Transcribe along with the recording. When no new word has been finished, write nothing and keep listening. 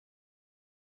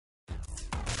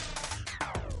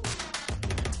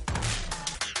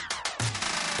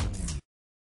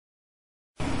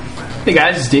Hey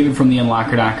guys, it's David from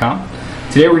theunlocker.com.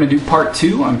 Today we're going to do part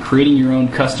 2 on creating your own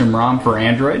custom ROM for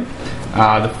Android.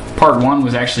 The part 1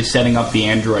 was actually setting up the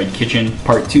Android kitchen.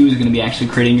 Part 2 is going to be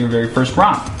actually creating your very first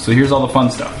ROM. So here's all the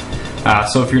fun stuff.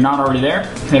 So if you're not already there,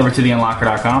 head over to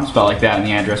theunlocker.com, spell like that in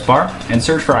the address bar, and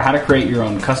search for how to create your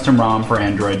own custom ROM for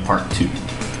Android part 2.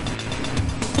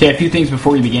 Okay, a few things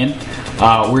before we begin.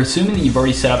 We're assuming that you've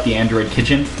already set up the Android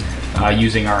kitchen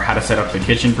using our how to set up the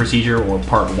kitchen procedure, or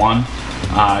part 1.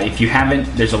 If you haven't,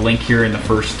 there's a link here in the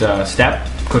first step.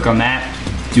 Click on that,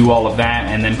 do all of that,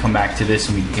 and then come back to this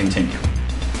and we can continue.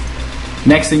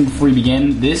 Next thing before we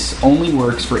begin, this only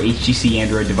works for HTC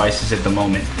Android devices at the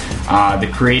moment. The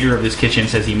creator of this kitchen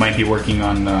says he might be working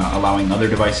on allowing other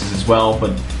devices as well,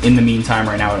 but in the meantime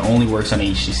right now it only works on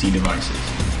HTC devices.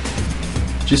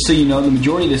 Just so you know, the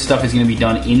majority of this stuff is going to be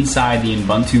done inside the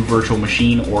Ubuntu virtual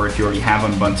machine, or if you already have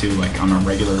Ubuntu like on a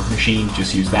regular machine,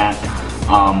 just use that.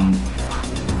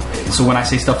 So when I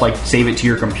say stuff like save it to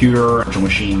your computer or virtual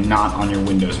machine, not on your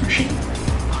Windows machine.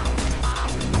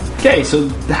 Okay, so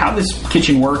how this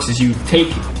kitchen works is you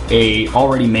take a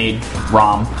already made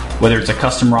ROM, whether it's a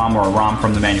custom ROM or a ROM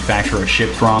from the manufacturer, a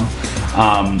shipped ROM,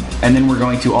 and then we're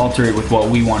going to alter it with what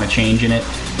we want to change in it,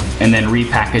 and then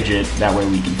repackage it, that way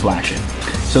we can flash it.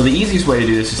 So the easiest way to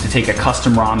do this is to take a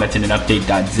custom ROM that's in an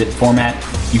update.zip format.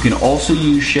 You can also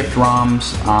use shipped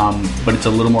ROMs, but it's a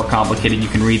little more complicated. You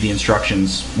can read the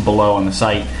instructions below on the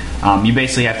site. You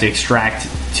basically have to extract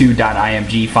two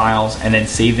 .img files and then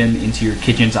save them into your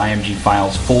kitchen's img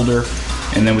files folder,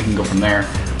 and then we can go from there.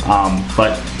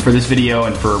 But for this video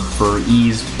and for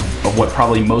ease of what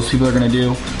probably most people are going to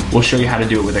do, we'll show you how to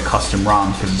do it with a custom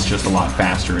ROM because it's just a lot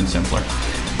faster and simpler.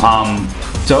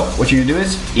 So what you're going to do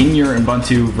is, in your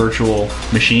Ubuntu virtual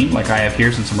machine, like I have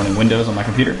here since I'm running Windows on my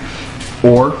computer,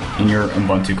 or in your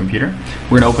Ubuntu computer,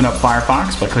 we're going to open up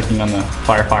Firefox by clicking on the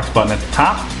Firefox button at the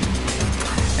top,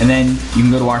 and then you can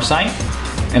go to our site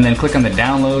and then click on the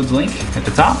downloads link at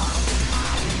the top.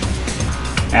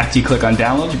 After you click on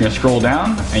downloads, you're going to scroll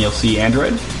down and you'll see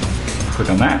Android.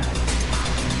 Click on that.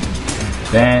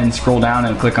 Then scroll down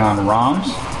and click on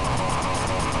ROMs.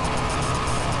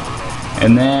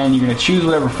 And then you're going to choose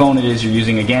whatever phone it is you're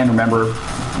using. Again, remember,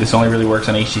 this only really works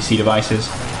on HTC devices.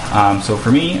 So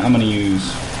for me, I'm going to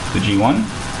use the G1.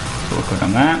 So we'll click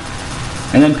on that.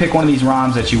 And then pick one of these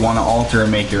ROMs that you want to alter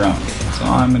and make your own. So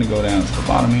I'm going to go down to the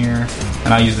bottom here,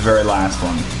 and I'll use the very last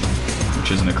one,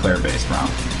 which is an Eclair-based ROM.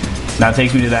 So now it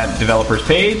takes me to that developer's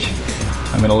page.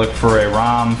 I'm going to look for a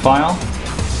ROM file.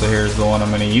 So here's the one I'm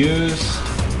going to use.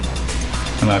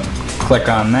 I'm going to click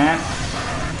on that,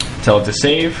 tell it to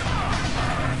save.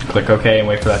 Click OK and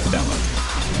wait for that to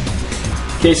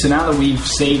download. Okay, so now that we've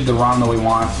saved the ROM that we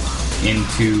want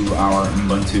into our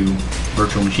Ubuntu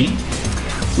virtual machine,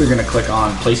 we're going to click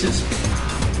on Places,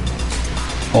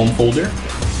 Home Folder,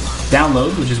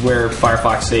 Download, which is where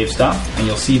Firefox saves stuff, and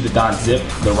you'll see the .zip,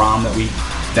 the ROM that we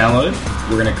downloaded.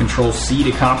 We're going to Control-C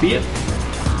to copy it.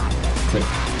 Click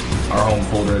our Home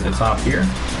Folder at the top here.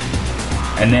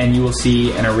 And then you will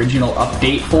see an Original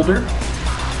Update folder.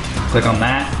 Click on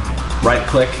that. Right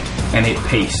click and hit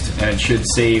paste, and it should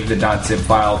save the .zip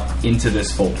file into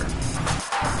this folder.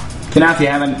 Okay, now if you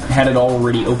haven't had it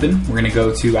already open, we're going to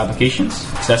go to Applications,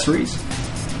 Accessories,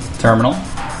 Terminal,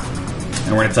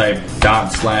 and we're going to type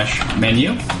 /menu,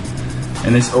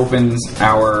 and this opens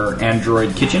our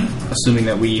Android kitchen, assuming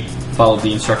that we followed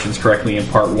the instructions correctly in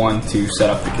part 1 to set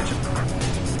up the kitchen.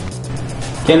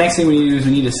 Okay, next thing we need to do is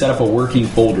we need to set up a working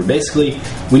folder. Basically,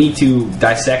 we need to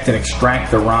dissect and extract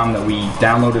the ROM that we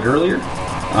downloaded earlier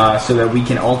so that we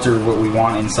can alter what we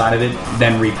want inside of it,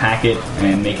 then repack it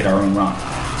and make it our own ROM.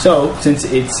 So, since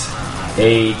it's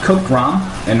a cooked ROM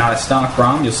and not a stock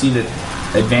ROM, you'll see that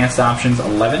Advanced Options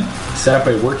 11, set up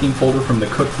a working folder from the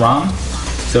cooked ROM.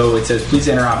 So it says please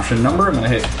enter option number. I'm going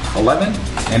to hit 11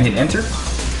 and hit enter.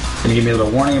 It's going to give me a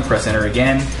little warning and press enter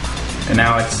again. And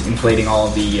now it's inflating all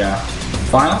of the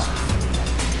files.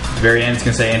 At the very end it's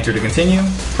going to say enter to continue.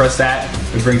 Press that,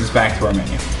 it brings us back to our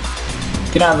menu.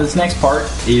 Okay, now this next part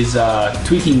is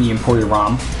tweaking the imported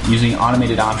ROM using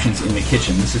automated options in the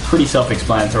kitchen. This is pretty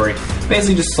self-explanatory.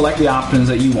 Basically just select the options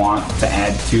that you want to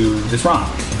add to this ROM.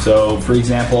 So for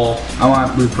example, I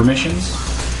want root permissions.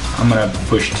 I'm going to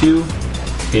push 2,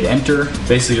 hit enter,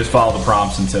 basically just follow the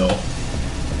prompts until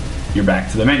you're back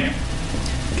to the menu.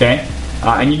 Okay?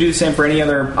 And you do the same for any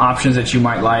other options that you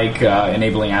might like,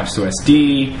 enabling apps to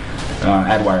SD,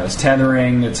 add wireless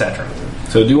tethering, etc.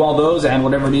 So do all those, add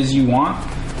whatever it is you want,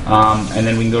 and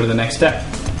then we can go to the next step.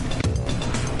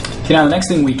 Okay, now the next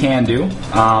thing we can do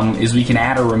is we can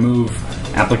add or remove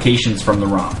applications from the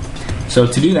ROM. So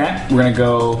to do that, we're going to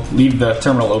go leave the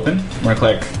terminal open. We're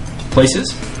going to click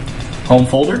Places, home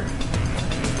folder,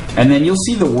 and then you'll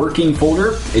see the working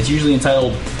folder. It's usually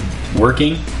entitled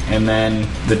working, and then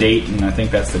the date, and I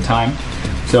think that's the time.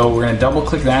 So we're going to double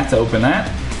click that to open that.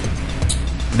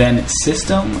 Then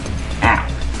system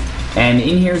app, and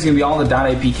in here is going to be all the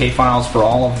 .apk files for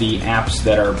all of the apps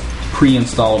that are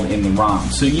pre-installed in the ROM.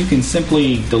 So you can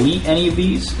simply delete any of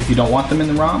these if you don't want them in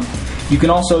the ROM. You can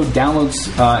also download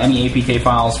any APK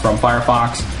files from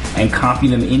Firefox and copy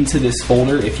them into this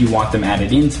folder if you want them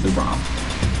added into the ROM.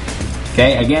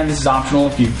 Okay, again, this is optional.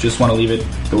 If you just want to leave it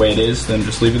the way it is, then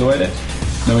just leave it the way it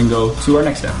is. Then we can go to our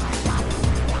next step.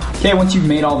 Okay, once you've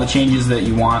made all the changes that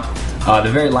you want,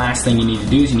 the very last thing you need to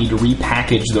do is you need to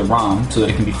repackage the ROM so that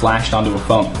it can be flashed onto a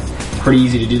phone. It's pretty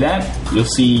easy to do that. You'll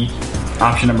see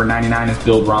option number 99 is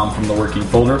build ROM from the working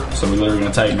folder. So we're literally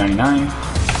going to type 99,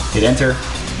 hit enter.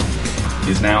 It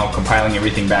is now compiling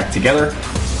everything back together.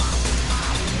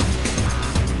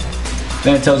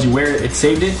 Then it tells you where it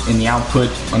saved it in the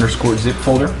output_zip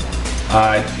folder.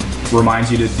 It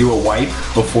reminds you to do a wipe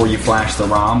before you flash the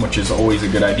ROM, which is always a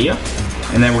good idea.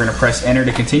 And then we're going to press enter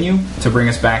to continue to bring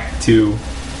us back to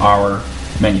our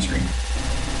menu screen.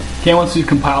 Okay, once we've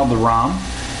compiled the ROM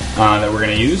that we're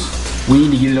going to use, we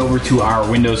need to get it over to our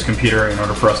Windows computer in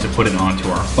order for us to put it onto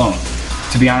our phone.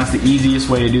 To be honest, the easiest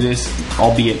way to do this,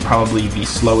 albeit probably the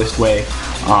slowest way,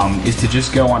 is to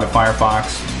just go onto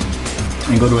Firefox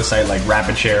and go to a site like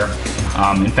RapidShare.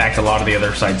 In fact, a lot of the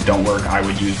other sites don't work. I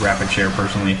would use RapidShare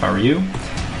personally if I were you.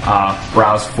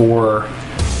 Browse for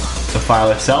the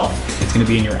file itself. It's going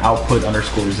to be in your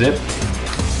output_zip.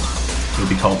 It'll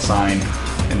be called sign,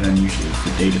 and then usually it's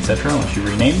the date, etc., unless you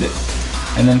renamed it.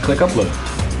 And then click upload.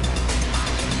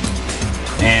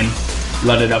 And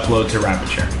let it upload to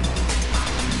RapidShare.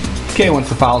 Okay, once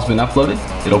the file's been uploaded,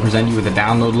 it'll present you with a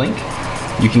download link.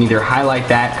 You can either highlight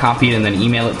that, copy it, and then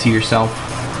email it to yourself,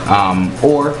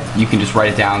 or you can just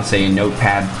write it down, say in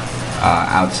Notepad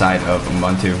outside of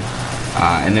Ubuntu,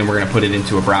 and then we're going to put it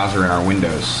into a browser in our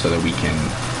Windows so that we can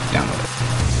download it.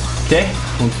 Okay,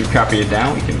 once we've copied it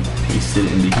down, we can paste it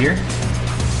into here.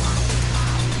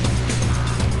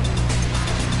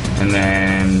 And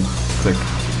then click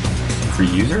Free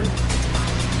User.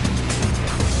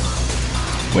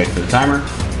 Wait for the timer,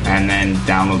 and then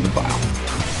download the file.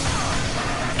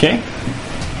 Okay,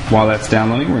 while that's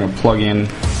downloading, we're going to plug in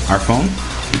our phone.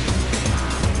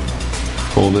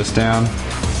 Pull this down,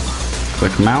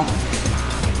 click Mount.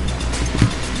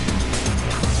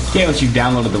 Okay, once you've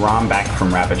downloaded the ROM back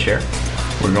from RapidShare,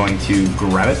 we're going to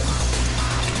grab it,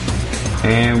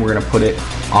 and we're going to put it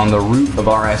on the root of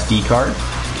our SD card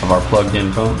of our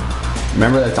plugged-in phone.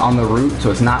 Remember, that's on the root,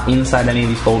 so it's not inside any of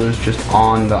these folders, just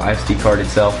on the SD card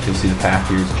itself. You'll see the path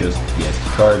here is just the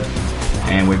SD card,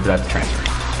 and wait for that to transfer.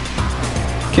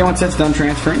 Okay, once that's done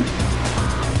transferring, you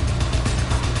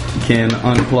can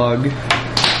unplug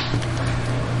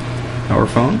our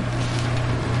phone.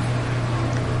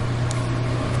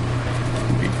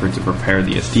 Wait for it to prepare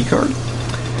the SD card,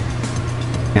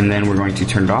 and then we're going to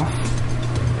turn it off.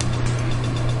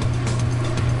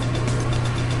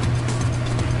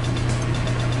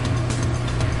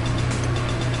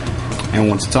 And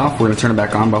once it's off, we're going to turn it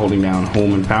back on by holding down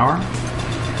Home and Power.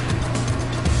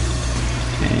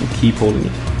 And keep holding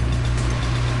it.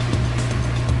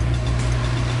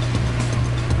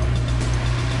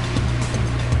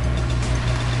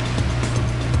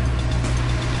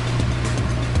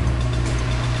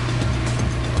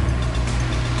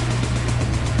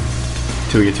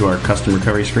 Till we get to our custom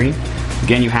recovery screen.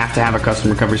 Again, you have to have a custom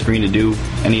recovery screen to do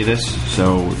any of this,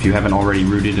 so if you haven't already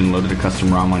rooted and loaded a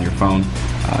custom ROM on your phone,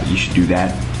 you should do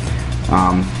that.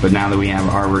 But now that we have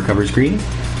our recovery screen,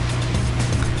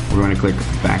 we're going to click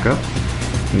Backup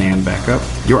and Backup.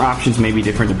 Your options may be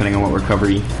different depending on what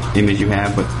recovery image you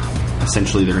have, but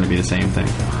essentially they're going to be the same thing.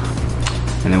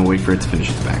 And then we'll wait for it to finish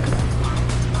its backup.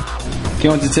 Okay,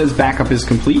 once it says backup is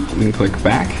complete, we can click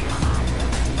Back.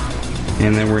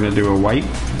 And then we're going to do a wipe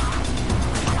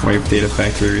data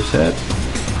factory reset.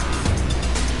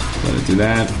 Let it do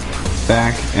that.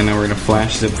 Back, and then we're going to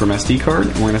flash zip from SD card,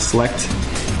 and we're going to select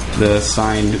the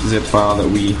signed zip file that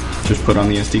we just put on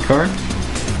the SD card,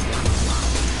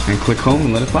 and click home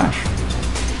and let it flash.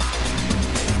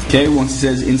 Okay, once it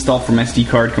says install from SD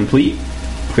card complete,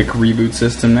 click reboot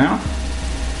system now,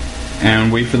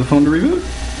 and wait for the phone to reboot,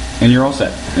 and you're all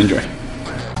set. Enjoy.